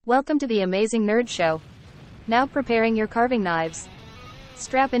Welcome to the Amazing Nerd Show. Now preparing your carving knives.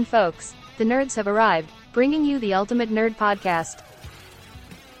 Strap in, folks. The nerds have arrived, bringing you the ultimate nerd podcast.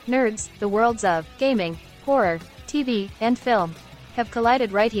 Nerds, the worlds of gaming, horror, TV, and film, have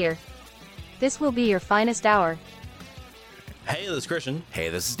collided right here. This will be your finest hour. Hey, this is Christian. Hey,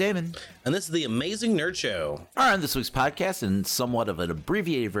 this is Damon. And this is the Amazing Nerd Show. All right, on this week's podcast, and somewhat of an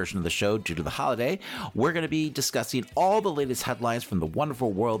abbreviated version of the show due to the holiday, we're going to be discussing all the latest headlines from the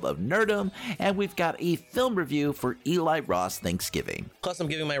wonderful world of nerdom, and we've got a film review for Eli Roth Thanksgiving. Plus, I'm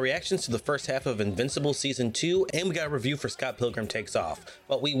giving my reactions to the first half of Invincible Season 2, and we got a review for Scott Pilgrim Takes Off.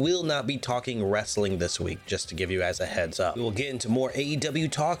 But we will not be talking wrestling this week, just to give you as a heads up. We will get into more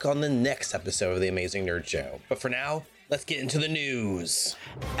AEW talk on the next episode of the Amazing Nerd Show. But for now, let's get into the news.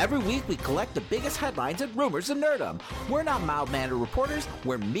 Every week, we collect the biggest headlines and rumors of nerdom. We're not mild-mannered reporters,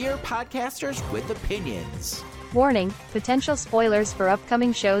 we're mere podcasters with opinions. Warning, potential spoilers for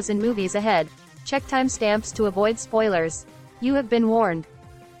upcoming shows and movies ahead. Check timestamps to avoid spoilers. You have been warned.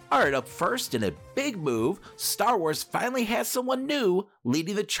 All right, up first, in a big move, Star Wars finally has someone new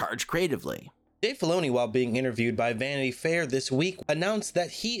leading the charge creatively. Dave Filoni, while being interviewed by Vanity Fair this week, announced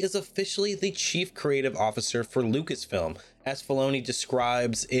that he is officially the Chief Creative Officer for Lucasfilm. As Filoni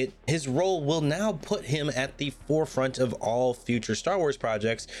describes it, his role will now put him at the forefront of all future Star Wars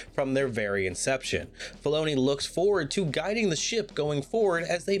projects from their very inception. Filoni looks forward to guiding the ship going forward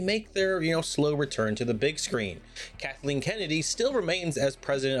as they make their, slow return to the big screen. Kathleen Kennedy still remains as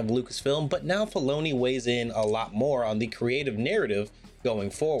president of Lucasfilm, but now Filoni weighs in a lot more on the creative narrative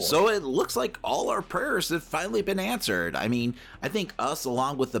going forward. So it looks like all our prayers have finally been answered. I mean, I think us,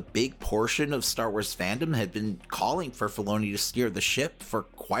 along with a big portion of Star Wars fandom, had been calling for Filoni to steer the ship for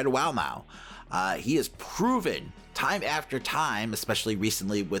quite a while now. He has proven time after time, especially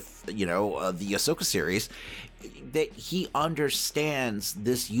recently with, the Ahsoka series, that he understands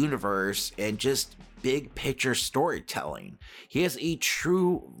this universe and just big picture storytelling. He has a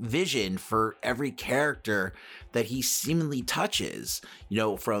true vision for every character that he seemingly touches,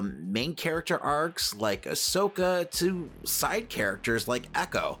 from main character arcs like Ahsoka to side characters like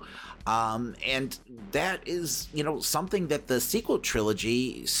Echo. And that is, something that the sequel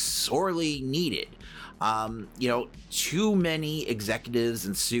trilogy sorely needed. Too many executives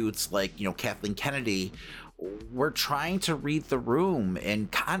in suits like, Kathleen Kennedy were trying to read the room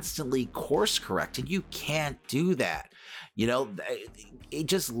and constantly course correct, and you can't do that. It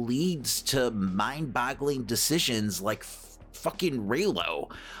just leads to mind-boggling decisions like fucking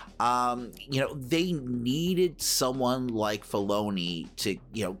Reylo. They needed someone like Filoni to,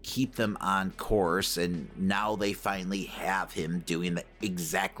 keep them on course, and now they finally have him doing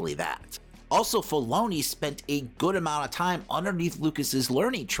exactly that. Also, Filoni spent a good amount of time underneath Lucas's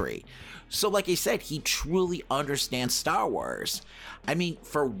learning tree. So like I said, he truly understands Star Wars. I mean,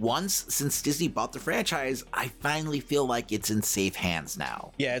 for once since Disney bought the franchise, I finally feel like it's in safe hands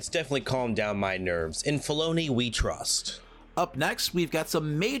now. Yeah, it's definitely calmed down my nerves. In Filoni, we trust. Up next, we've got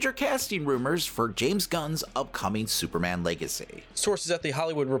some major casting rumors for James Gunn's upcoming Superman Legacy. Sources at The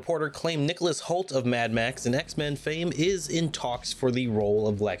Hollywood Reporter claim Nicholas Hoult of Mad Max and X-Men fame is in talks for the role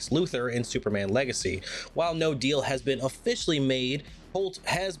of Lex Luthor in Superman Legacy. While no deal has been officially made, Hoult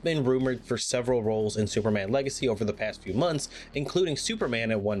has been rumored for several roles in Superman Legacy over the past few months, including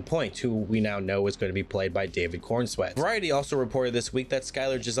Superman at one point, who we now know is going to be played by David Cornsweet. Variety also reported this week that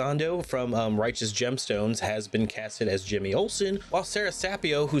Skylar Gisondo from Righteous Gemstones has been casted as Jimmy Olsen, while Sarah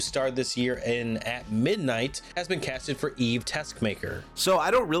Sapio, who starred this year in At Midnight, has been casted for Eve Taskmaker. So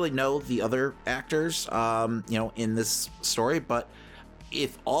I don't really know the other actors, in this story, but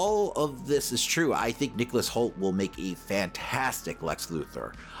if all of this is true, I think Nicholas Hoult will make a fantastic Lex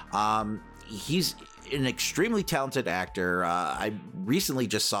Luthor. He's an extremely talented actor. I recently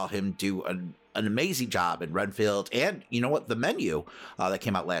just saw him do an amazing job in Renfield and, The Menu that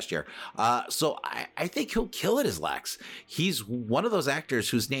came out last year. So I think he'll kill it as Lex. He's one of those actors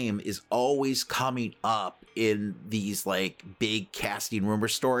whose name is always coming up in these big casting rumor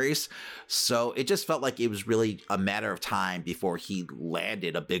stories. So it just felt like it was really a matter of time before he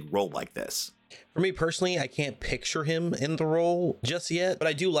landed a big role like this. For me personally, I can't picture him in the role just yet, but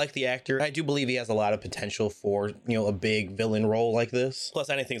I do like the actor. I do believe he has a lot of potential for, a big villain role like this. Plus,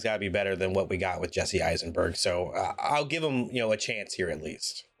 anything's got to be better than what we got with Jesse Eisenberg. So I'll give him, a chance here at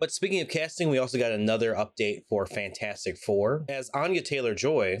least. But speaking of casting, we also got another update for Fantastic Four, as Anya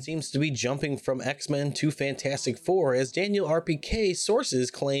Taylor-Joy seems to be jumping from X-Men to Fantastic Four, as Daniel RPK sources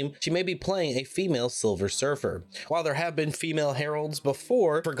claim she may be playing a female Silver Surfer. While there have been female heralds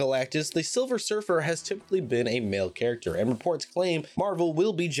before for Galactus, the Silver Surfer has typically been a male character, and reports claim Marvel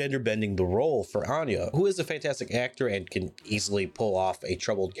will be gender-bending the role for Anya, who is a fantastic actor and can easily pull off a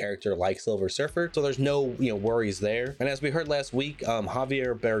troubled character like Silver Surfer, so there's no worries there. And as we heard last week,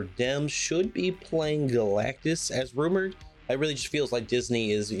 Javier Bardem should be playing Galactus as rumored. It really just feels like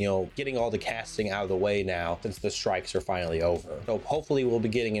Disney is, getting all the casting out of the way now since the strikes are finally over. So hopefully we'll be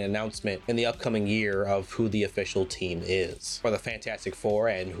getting an announcement in the upcoming year of who the official team is for the Fantastic Four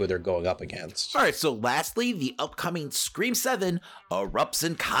and who they're going up against. All right, so lastly, the upcoming Scream 7 erupts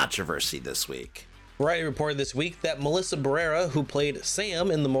in controversy this week. Variety reported this week that Melissa Barrera, who played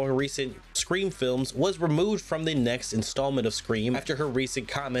Sam in the more recent Scream films, was removed from the next installment of Scream after her recent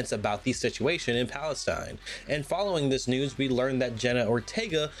comments about the situation in Palestine. And following this news, we learned that Jenna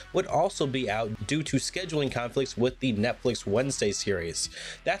Ortega would also be out due to scheduling conflicts with the Netflix Wednesday series.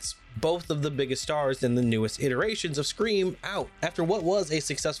 That's both of the biggest stars in the newest iterations of Scream out after what was a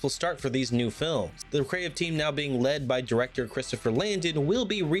successful start for these new films. The creative team, now being led by director Christopher Landon, will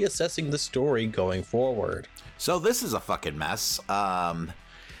be reassessing the story going forward. So this is a fucking mess.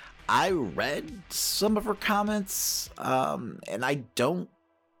 I read some of her comments, and I don't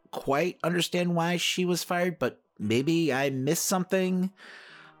quite understand why she was fired, but maybe I missed something.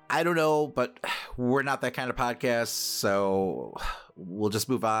 I don't know, but we're not that kind of podcast, so we'll just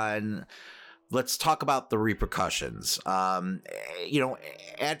move on. Let's talk about the repercussions.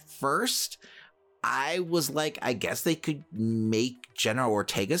 At first, I was like, I guess they could make Jenna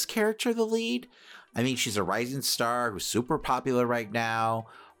Ortega's character the lead. I mean, she's a rising star who's super popular right now,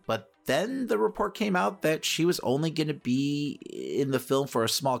 but then the report came out that she was only going to be in the film for a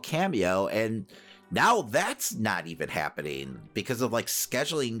small cameo, and now that's not even happening because of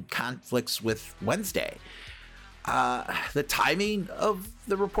scheduling conflicts with Wednesday. The timing of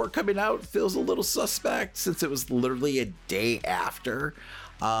the report coming out feels a little suspect since it was literally a day after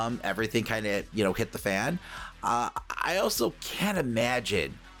everything kind of hit the fan. I also can't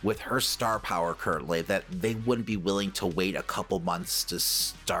imagine with her star power currently that they wouldn't be willing to wait a couple months to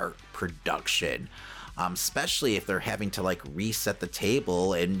start production. Especially if they're having to reset the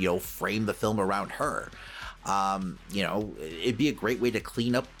table and frame the film around her. It'd be a great way to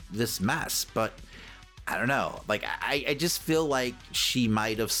clean up this mess, but I don't know. I just feel like she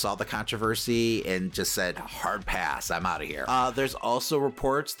might have saw the controversy and just said, hard pass, I'm out of here. There's also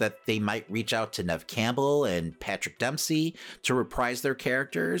reports that they might reach out to Neve Campbell and Patrick Dempsey to reprise their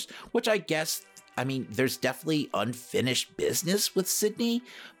characters, which I guess, there's definitely unfinished business with Sydney,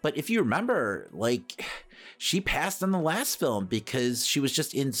 but if you remember, she passed on the last film because she was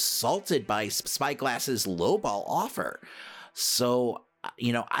just insulted by Spyglass's lowball offer. So,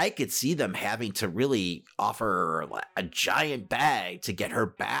 I could see them having to really offer a giant bag to get her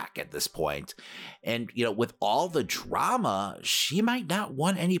back at this point. And, with all the drama, she might not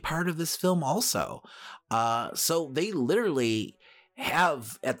want any part of this film also. So they literally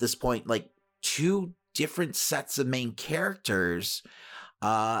have, at this point, two different sets of main characters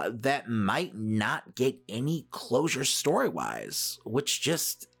that might not get any closure story-wise, which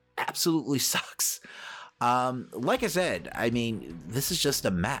just absolutely sucks. Like I said, this is just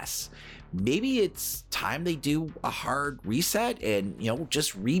a mess. Maybe it's time they do a hard reset and,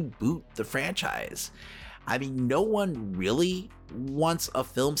 just reboot the franchise. No one really wants a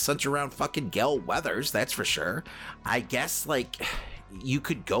film centered around fucking Gail Weathers, that's for sure. I guess, you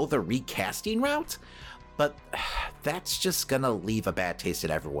could go the recasting route, but that's just gonna leave a bad taste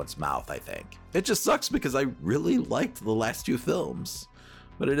in everyone's mouth, I think. It just sucks because I really liked the last two films,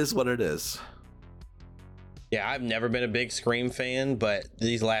 but it is what it is. Yeah, I've never been a big Scream fan, but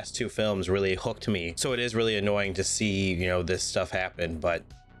these last two films really hooked me. So it is really annoying to see, this stuff happen. But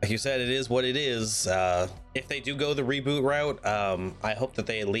like you said, it is what it is. If they do go the reboot route, I hope that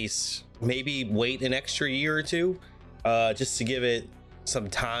they at least maybe wait an extra year or two, just to give it some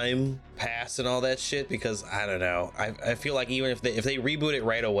time pass and all that shit. Because I don't know, I feel like even if they reboot it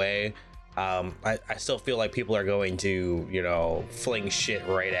right away, I still feel like people are going to, fling shit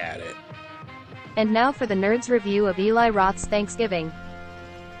right at it. And now for the Nerds review of Eli Roth's Thanksgiving.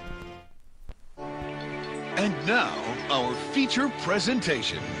 And now, our feature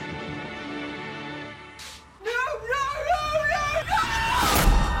presentation.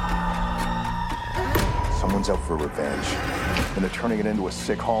 Someone's out for revenge, and they're turning it into a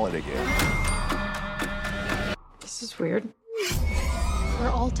sick holiday game. This is weird. We're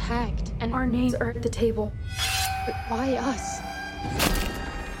all tagged, and our names are at the table. But why us?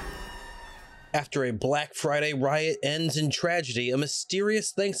 After a Black Friday riot ends in tragedy, a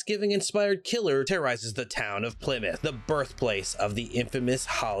mysterious Thanksgiving-inspired killer terrorizes the town of Plymouth, the birthplace of the infamous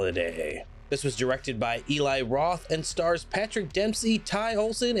holiday. This was directed by Eli Roth and stars Patrick Dempsey, Ty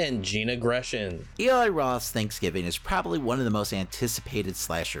Olsson, and Gina Gresham. Eli Roth's Thanksgiving is probably one of the most anticipated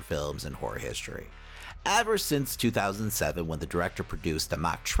slasher films in horror history. Ever since 2007, when the director produced a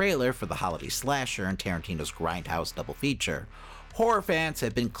mock trailer for the holiday slasher and Tarantino's Grindhouse double feature, horror fans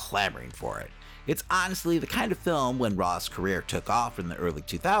have been clamoring for it. It's honestly the kind of film, when Roth's career took off in the early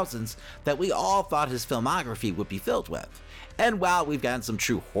 2000s, that we all thought his filmography would be filled with. And while we've gotten some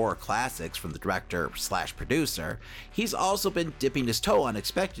true horror classics from the director/producer, he's also been dipping his toe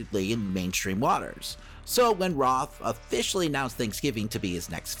unexpectedly in mainstream waters. So when Roth officially announced Thanksgiving to be his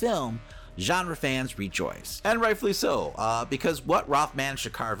next film, genre fans rejoice. And rightfully so, because what Roth managed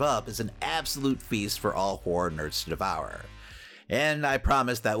to carve up is an absolute feast for all horror nerds to devour. And I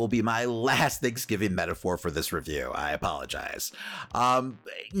promise that will be my last Thanksgiving metaphor for this review. I apologize.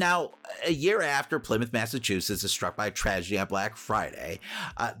 Now, a year after Plymouth, Massachusetts is struck by tragedy on Black Friday,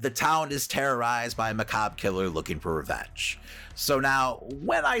 the town is terrorized by a macabre killer looking for revenge. So now,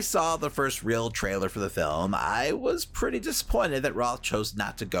 when I saw the first real trailer for the film, I was pretty disappointed that Roth chose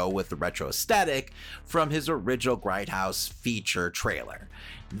not to go with the retro aesthetic from his original Grindhouse feature trailer.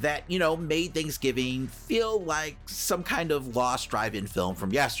 That, made Thanksgiving feel like some kind of lost drive-in film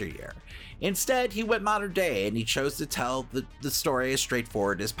from yesteryear. Instead, he went modern day and he chose to tell the story as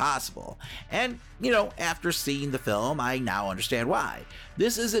straightforward as possible. And, after seeing the film, I now understand why.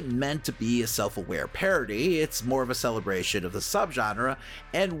 This isn't meant to be a self-aware parody, it's more of a celebration of the subgenre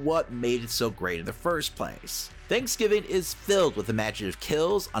and what made it so great in the first place. Thanksgiving is filled with imaginative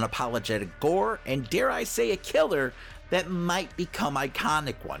kills, unapologetic gore, and dare I say a killer that might become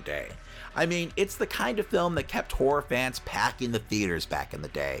iconic one day. I mean, it's the kind of film that kept horror fans packing the theaters back in the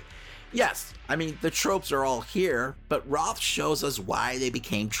day. Yes, I mean, the tropes are all here, but Roth shows us why they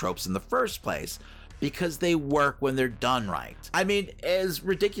became tropes in the first place. Because they work when they're done right. I mean, as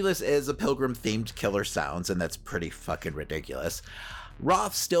ridiculous as a Pilgrim themed killer sounds, and that's pretty fucking ridiculous,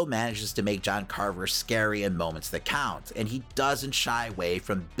 Roth still manages to make John Carver scary in moments that count, and he doesn't shy away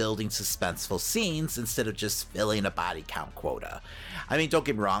from building suspenseful scenes instead of just filling a body count quota. I mean, don't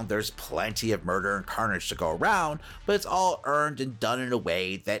get me wrong, there's plenty of murder and carnage to go around, but it's all earned and done in a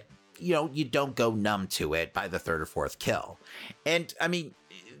way that, you don't go numb to it by the third or fourth kill. And, I mean,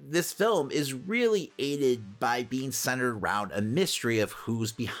 this film is really aided by being centered around a mystery of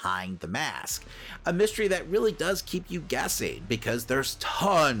who's behind the mask. A mystery that really does keep you guessing, because there's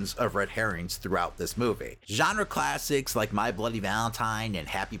tons of red herrings throughout this movie. Genre classics like My Bloody Valentine and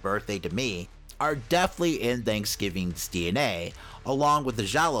Happy Birthday to Me are definitely in Thanksgiving's DNA, along with the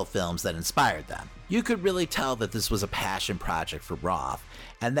giallo films that inspired them. You could really tell that this was a passion project for Roth,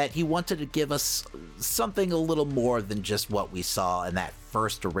 and that he wanted to give us something a little more than just what we saw in that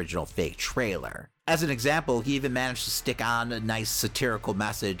first original fake trailer. As an example, he even managed to stick on a nice satirical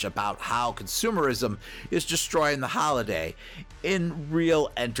message about how consumerism is destroying the holiday in real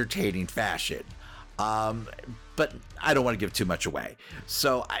entertaining fashion. But I don't want to give too much away.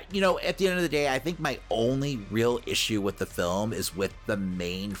 So, at the end of the day, I think my only real issue with the film is with the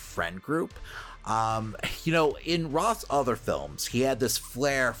main friend group. In Roth's other films, he had this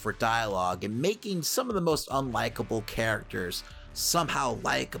flair for dialogue and making some of the most unlikable characters somehow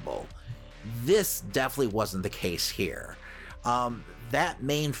likable. This definitely wasn't the case here. That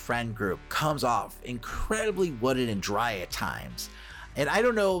main friend group comes off incredibly wooden and dry at times. And I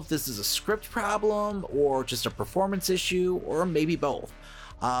don't know if this is a script problem or just a performance issue or maybe both.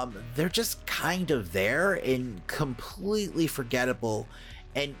 They're just kind of there and completely forgettable,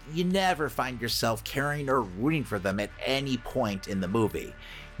 and you never find yourself caring or rooting for them at any point in the movie.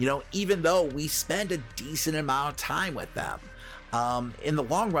 Even though we spend a decent amount of time with them. In the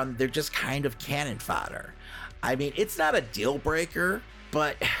long run, they're just kind of cannon fodder. I mean, it's not a deal breaker,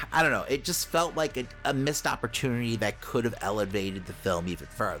 but I don't know, it just felt like a missed opportunity that could have elevated the film even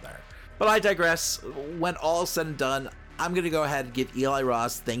further. But I digress. When all said and done, I'm going to go ahead and give Eli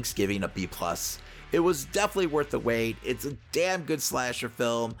Roth's Thanksgiving a B+. It was definitely worth the wait. It's a damn good slasher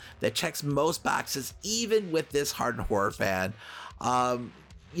film that checks most boxes, even with this hardened horror fan.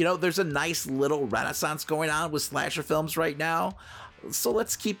 There's a nice little renaissance going on with slasher films right now. So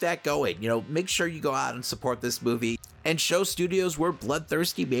let's keep that going. Make sure you go out and support this movie and show studios we're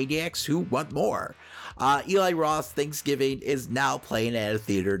bloodthirsty maniacs who want more. Eli Roth's Thanksgiving is now playing at a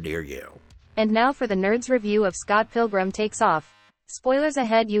theater near you. And now for the Nerds review of Scott Pilgrim Takes Off. Spoilers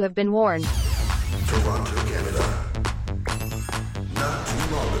ahead, you have been warned. Toronto, Canada. Not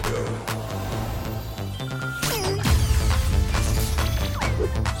too long ago.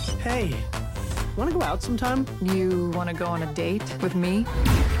 Hey, Wanna go out sometime? You want to go on a date with me?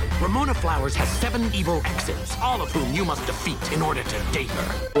 Ramona Flowers has 7 evil exes, all of whom you must defeat in order to date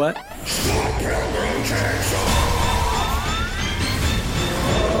her. What?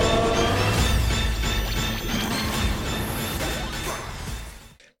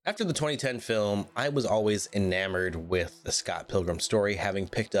 After the 2010 film, I was always enamored with the Scott Pilgrim story, having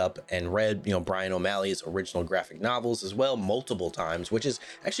picked up and read, Brian O'Malley's original graphic novels as well multiple times, which is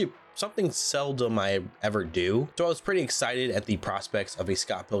actually something seldom I ever do. So I was pretty excited at the prospects of a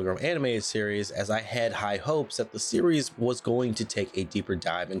Scott Pilgrim animated series, as I had high hopes that the series was going to take a deeper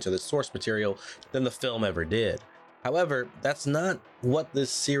dive into the source material than the film ever did. However, that's not what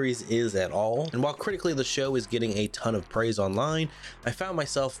this series is at all, and while critically the show is getting a ton of praise online, I found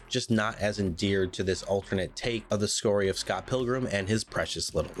myself just not as endeared to this alternate take of the story of Scott Pilgrim and his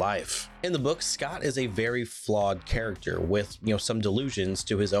precious little life. In the book, Scott is a very flawed character with, some delusions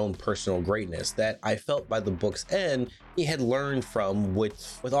to his own personal greatness that I felt by the book's end he had learned from,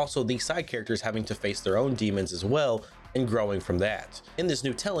 with also the side characters having to face their own demons as well, and growing from that. In this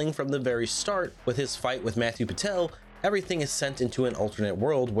new telling, from the very start, with his fight with Matthew Patel, everything is sent into an alternate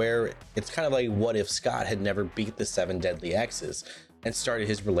world where it's kind of like what if Scott had never beat the 7 deadly exes and started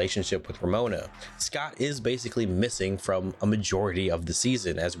his relationship with Ramona. Scott is basically missing from a majority of the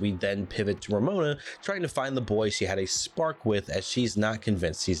season, as we then pivot to Ramona trying to find the boy she had a spark with, as she's not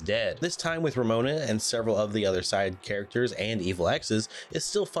convinced he's dead. This time with Ramona and several of the other side characters and evil exes is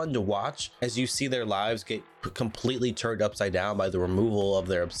still fun to watch, as you see their lives get completely turned upside down by the removal of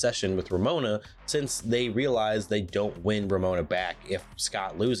their obsession with Ramona, since they realize they don't win Ramona back if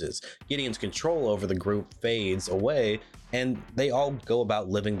Scott loses. Gideon's control over the group fades away, and they all go about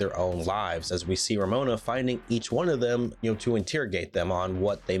living their own lives, as we see Ramona finding each one of them, to interrogate them on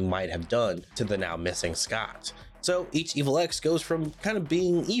what they might have done to the now missing Scott. So each evil ex goes from kind of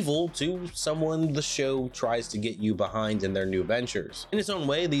being evil to someone the show tries to get you behind in their new ventures. In its own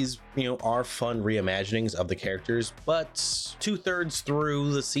way, these, are fun reimaginings of the characters, but 2/3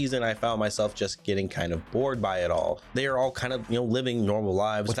 through the season, I found myself just getting kind of bored by it all. They are all kind of, living normal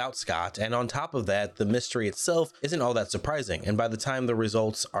lives without Scott, and on top of that, the mystery itself isn't all that surprising. And by the time the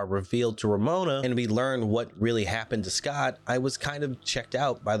results are revealed to Ramona and we learn what really happened to Scott, I was kind of checked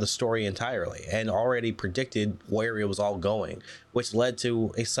out by the story entirely and already predicted where it was all going, which led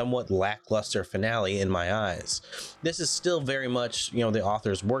to a somewhat lackluster finale in my eyes. This is still very much, the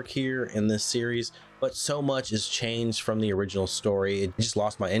author's work here in this series, but so much is changed from the original story, it just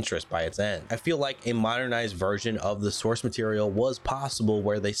lost my interest by its end. I feel like a modernized version of the source material was possible,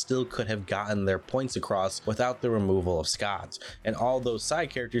 where they still could have gotten their points across without the removal of Scott, and all those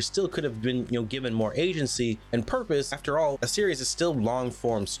side characters still could have been, given more agency and purpose. After all, a series is still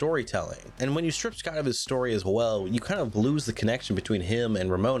long-form storytelling, and when you strip Scott of his story as well, you kind of lose the connection between him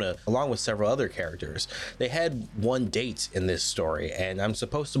and Ramona, along with several other characters. They had one date in this story, and I'm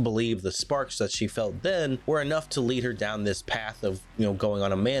supposed to believe the sparks that she felt then were enough to lead her down this path of, going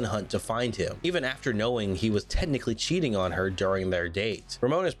on a manhunt to find him, even after knowing he was technically cheating on her during their date.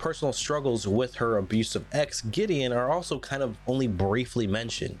 Ramona's personal struggles with her abusive ex, Gideon, are also kind of only briefly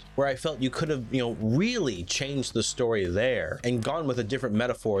mentioned, where I felt you could have, really changed the story there and gone with a different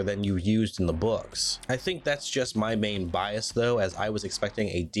metaphor than you used in the books. I think that's just my main bias though, as I was expecting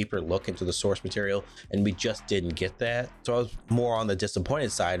a deeper look into the source material and we just didn't get that. So I was more on the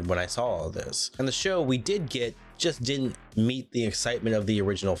disappointed side when I saw all of this. And the show we did get just didn't meet the excitement of the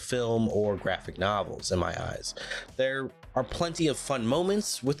original film or graphic novels in my eyes. There are plenty of fun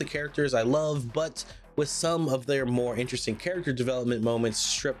moments with the characters I love, but with some of their more interesting character development moments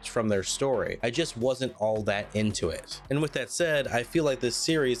stripped from their story, I just wasn't all that into it. And with that said, I feel like this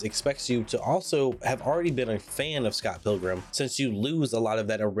series expects you to also have already been a fan of Scott Pilgrim, since you lose a lot of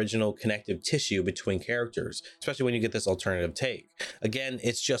that original connective tissue between characters, especially when you get this alternative take. Again,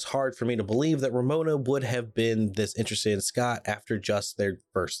 it's just hard for me to believe that Ramona would have been this interested in Scott after just their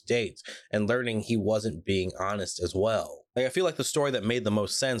first date and learning he wasn't being honest as well. I feel like the story that made the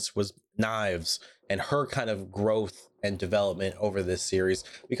most sense was Knives and her kind of growth and development over this series,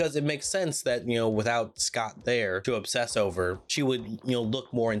 because it makes sense that, without Scott there to obsess over, she would,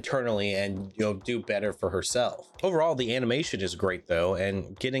 look more internally and, do better for herself. Overall, the animation is great though,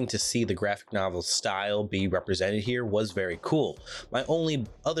 and getting to see the graphic novel style be represented here was very cool. My only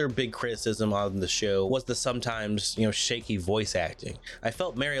other big criticism on the show was the sometimes, shaky voice acting. I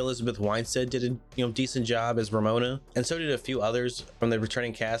felt Mary Elizabeth Winstead did a, decent job as Ramona, and so did a few others from the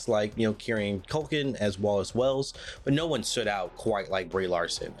returning cast, like, Kieran Culkin as Wallace Wells, but no one stood out quite like Brie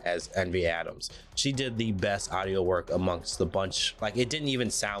Larson as Envy Adams. She did the best audio work amongst the bunch. Like, it didn't even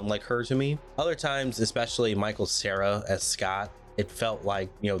sound like her to me. Other times, especially Michael Cera as Scott, It felt like,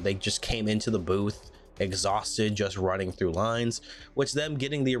 they just came into the booth exhausted just running through lines, which them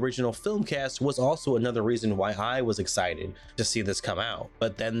getting the original film cast was also another reason why I was excited to see this come out.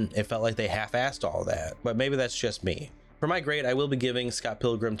 But then it felt like they half-assed all that. But maybe that's just me. For my grade, I will be giving Scott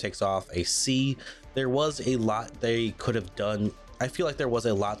Pilgrim Takes Off a C. There was a lot they could have done. I feel like there was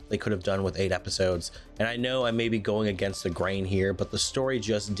a lot they could have done with 8 episodes, and I know I may be going against the grain here, but the story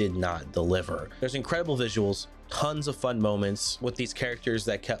just did not deliver. There's incredible visuals, tons of fun moments with these characters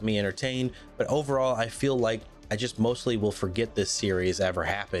that kept me entertained, but overall I feel like I just mostly will forget this series ever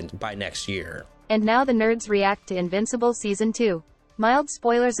happened by next year. And now the nerds react to Invincible Season 2. Mild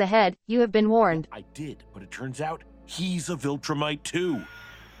spoilers ahead, you have been warned. I did, but it turns out he's a Viltrumite too.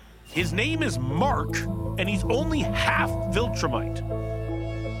 His name is Mark, and he's only half Viltrumite.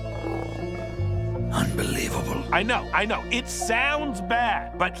 Unbelievable. I know. It sounds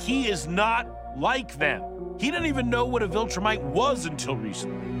bad, but he is not like them. He didn't even know what a Viltrumite was until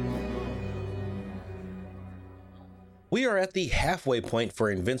recently. We are at the halfway point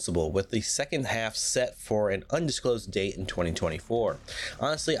for Invincible, with the second half set for an undisclosed date in 2024.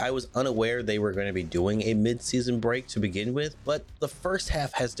 Honestly, I was unaware they were going to be doing a mid-season break to begin with, but the first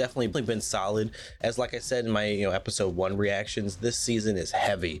half has definitely been solid. As like I said in my episode 1 reactions, this season is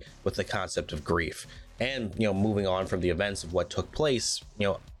heavy with the concept of grief. And moving on from the events of what took place,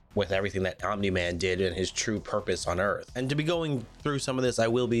 with everything that Omni-Man did and his true purpose on Earth. And to be going through some of this, I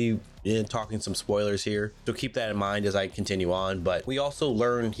will be talking some spoilers here, so keep that in mind as I continue on. But we also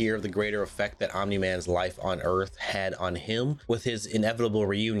learn here the greater effect that Omni-Man's life on Earth had on him with his inevitable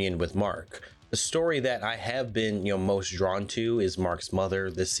reunion with Mark. The story that I have been most drawn to is Mark's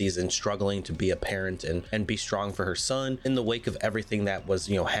mother this season, struggling to be a parent and be strong for her son in the wake of everything that was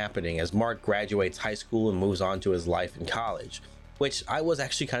happening as Mark graduates high school and moves on to his life in college. Which I was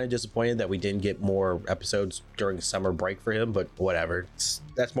actually kind of disappointed that we didn't get more episodes during summer break for him, but whatever.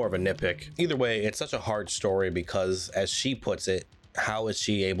 That's more of a nitpick. Either way, it's such a hard story because, as she puts it, how is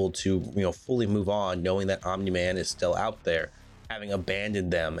she able to, fully move on knowing that Omni-Man is still out there, having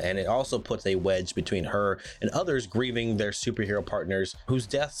abandoned them? And it also puts a wedge between her and others grieving their superhero partners whose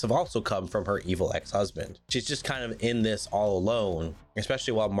deaths have also come from her evil ex-husband. She's just kind of in this all alone,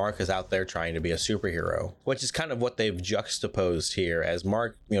 especially while Mark is out there trying to be a superhero, which is kind of what they've juxtaposed here, as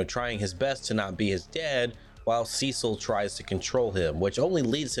Mark, trying his best to not be his dad, while Cecil tries to control him, which only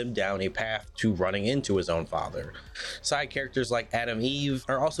leads him down a path to running into his own father. Side characters like Adam Eve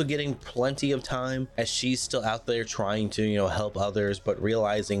are also getting plenty of time, as she's still out there trying to, help others, but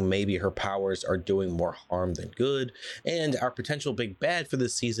realizing maybe her powers are doing more harm than good. And our potential big bad for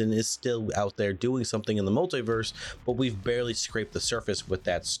this season is still out there doing something in the multiverse, but we've barely scraped the surface with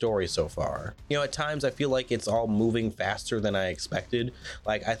that story so far. At times I feel like it's all moving faster than I expected.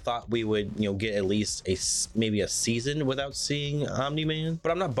 Like, I thought we would, get at least maybe a season without seeing Omni-Man, but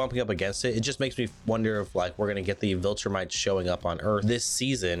I'm not bumping up against it. It just makes me wonder if we're gonna get the Viltrumites showing up on Earth this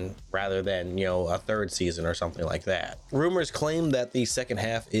season rather than a third season or something like that. Rumors claim that the second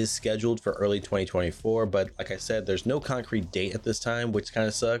half is scheduled for early 2024, but like I said, there's no concrete date at this time, which kind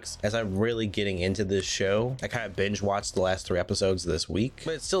of sucks, as I'm really getting into this show. I kind of binge watched the last 3 episodes this week,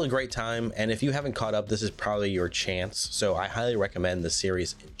 but it's still a great time, and if you haven't caught up, this is probably your chance, so I highly recommend the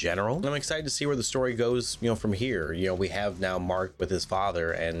series in general. And I'm excited to see where the story goes from here. We have now Mark with his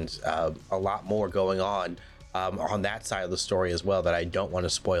father, and a lot more going on that side of the story as well that I don't want to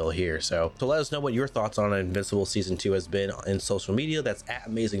spoil here. So let us know what your thoughts on Invincible Season 2 has been in social media. That's at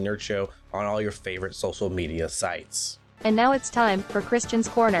Amazing Nerd Show on all your favorite social media sites. And now it's time for Christian's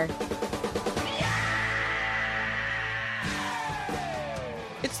Corner.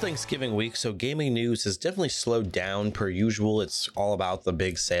 It's Thanksgiving week, so gaming news has definitely slowed down per usual. It's all about the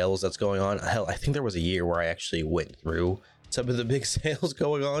big sales that's going on. Hell, I think there was a year where I actually went through some of the big sales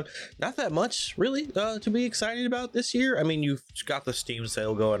going on. Not that much really to be excited about this year. I mean, you've got the Steam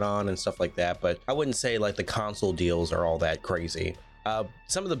sale going on and stuff like that, but I wouldn't say the console deals are all that crazy.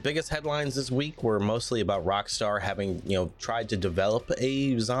 Some of the biggest headlines this week were mostly about Rockstar having, tried to develop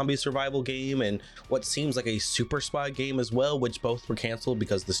a zombie survival game and what seems like a super spy game as well, which both were canceled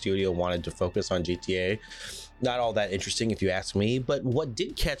because the studio wanted to focus on GTA. Not all that interesting if you ask me, but what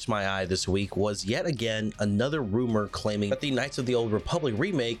did catch my eye this week was yet again another rumor claiming that the Knights of the Old Republic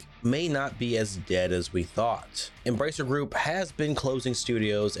remake may not be as dead as we thought. Embracer Group has been closing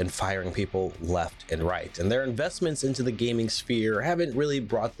studios and firing people left and right, and their investments into the gaming sphere haven't really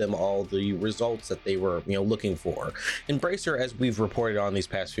brought them all the results that they were, looking for. Embracer, as we've reported on these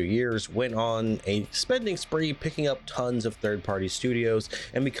past few years, went on a spending spree, picking up tons of third-party studios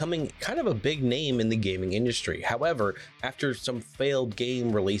and becoming kind of a big name in the gaming industry. However, after some failed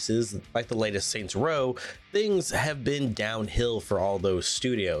game releases, like the latest Saints Row, things have been downhill for all those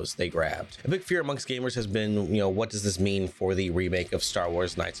studios they grabbed. A big fear amongst gamers has been, what does this mean for the remake of Star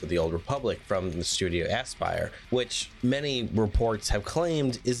Wars Knights of the Old Republic from the studio Aspyr, which many reports have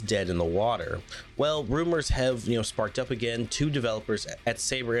claimed is dead in the water. Well, rumors have, sparked up again. Two developers at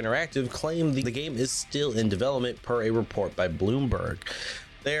Saber Interactive claim the game is still in development per a report by Bloomberg.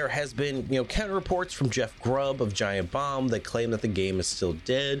 There has been, counter reports from Jeff Grubb of Giant Bomb that claim that the game is still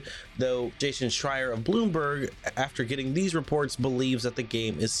dead, though Jason Schreier of Bloomberg, after getting these reports, believes that the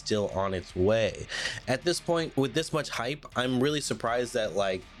game is still on its way. At this point, with this much hype, I'm really surprised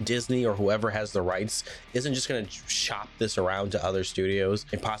that Disney or whoever has the rights isn't just going to shop this around to other studios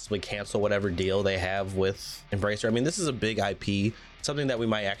and possibly cancel whatever deal they have with Embracer. I mean, this is a big IP, something that we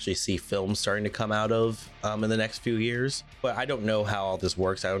might actually see films starting to come out of in the next few years. But I don't know how all this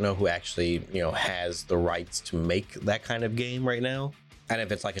works. I don't know who actually, has the rights to make that kind of game right now. And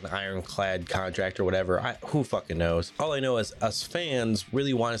if it's like an ironclad contract or whatever, who fucking knows? All I know is us fans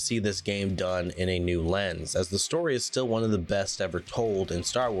really want to see this game done in a new lens, as the story is still one of the best ever told in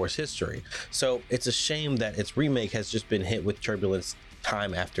Star Wars history. So it's a shame that its remake has just been hit with turbulence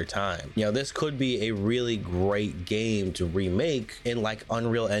time after time. This could be a really great game to remake in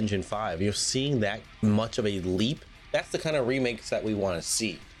Unreal Engine 5. Seeing that much of a leap, that's the kind of remakes that we want to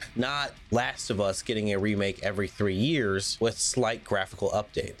see. Not Last of Us getting a remake every 3 years with slight graphical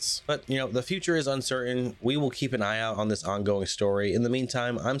updates. But, the future is uncertain. We will keep an eye out on this ongoing story. In the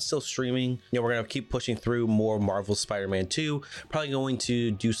meantime, I'm still streaming. We're going to keep pushing through more Marvel Spider-Man 2. Probably going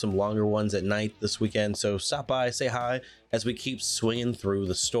to do some longer ones at night this weekend. So stop by, say hi, as we keep swinging through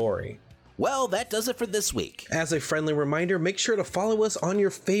the story. Well, that does it for this week. As a friendly reminder, make sure to follow us on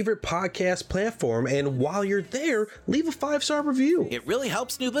your favorite podcast platform, and while you're there, leave a 5-star review. It really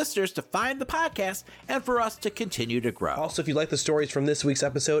helps new listeners to find the podcast and for us to continue to grow. Also, if you like the stories from this week's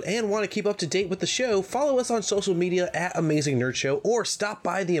episode and want to keep up to date with the show, follow us on social media at Amazing Nerd Show or stop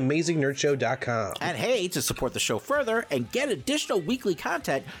by theamazingnerdshow.com. And hey, to support the show further and get additional weekly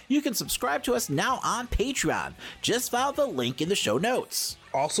content, you can subscribe to us now on Patreon. Just follow the link in the show notes.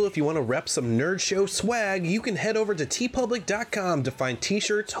 Also, if you want to rep some Nerd Show swag, you can head over to tpublic.com to find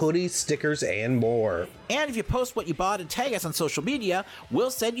t-shirts, hoodies, stickers, and more. And if you post what you bought and tag us on social media,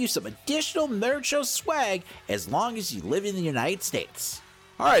 we'll send you some additional Nerd Show swag as long as you live in the United States.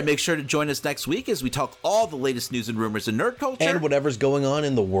 All right, make sure to join us next week as we talk all the latest news and rumors in nerd culture. And whatever's going on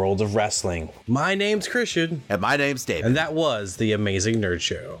in the world of wrestling. My name's Christian. And my name's David. And that was The Amazing Nerd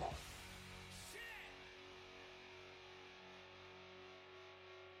Show.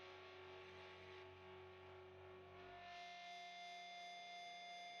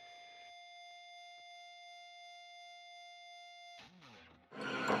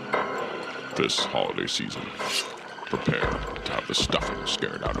 This holiday season, prepare to have the stuffing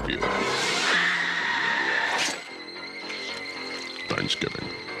scared out of you. Thanksgiving.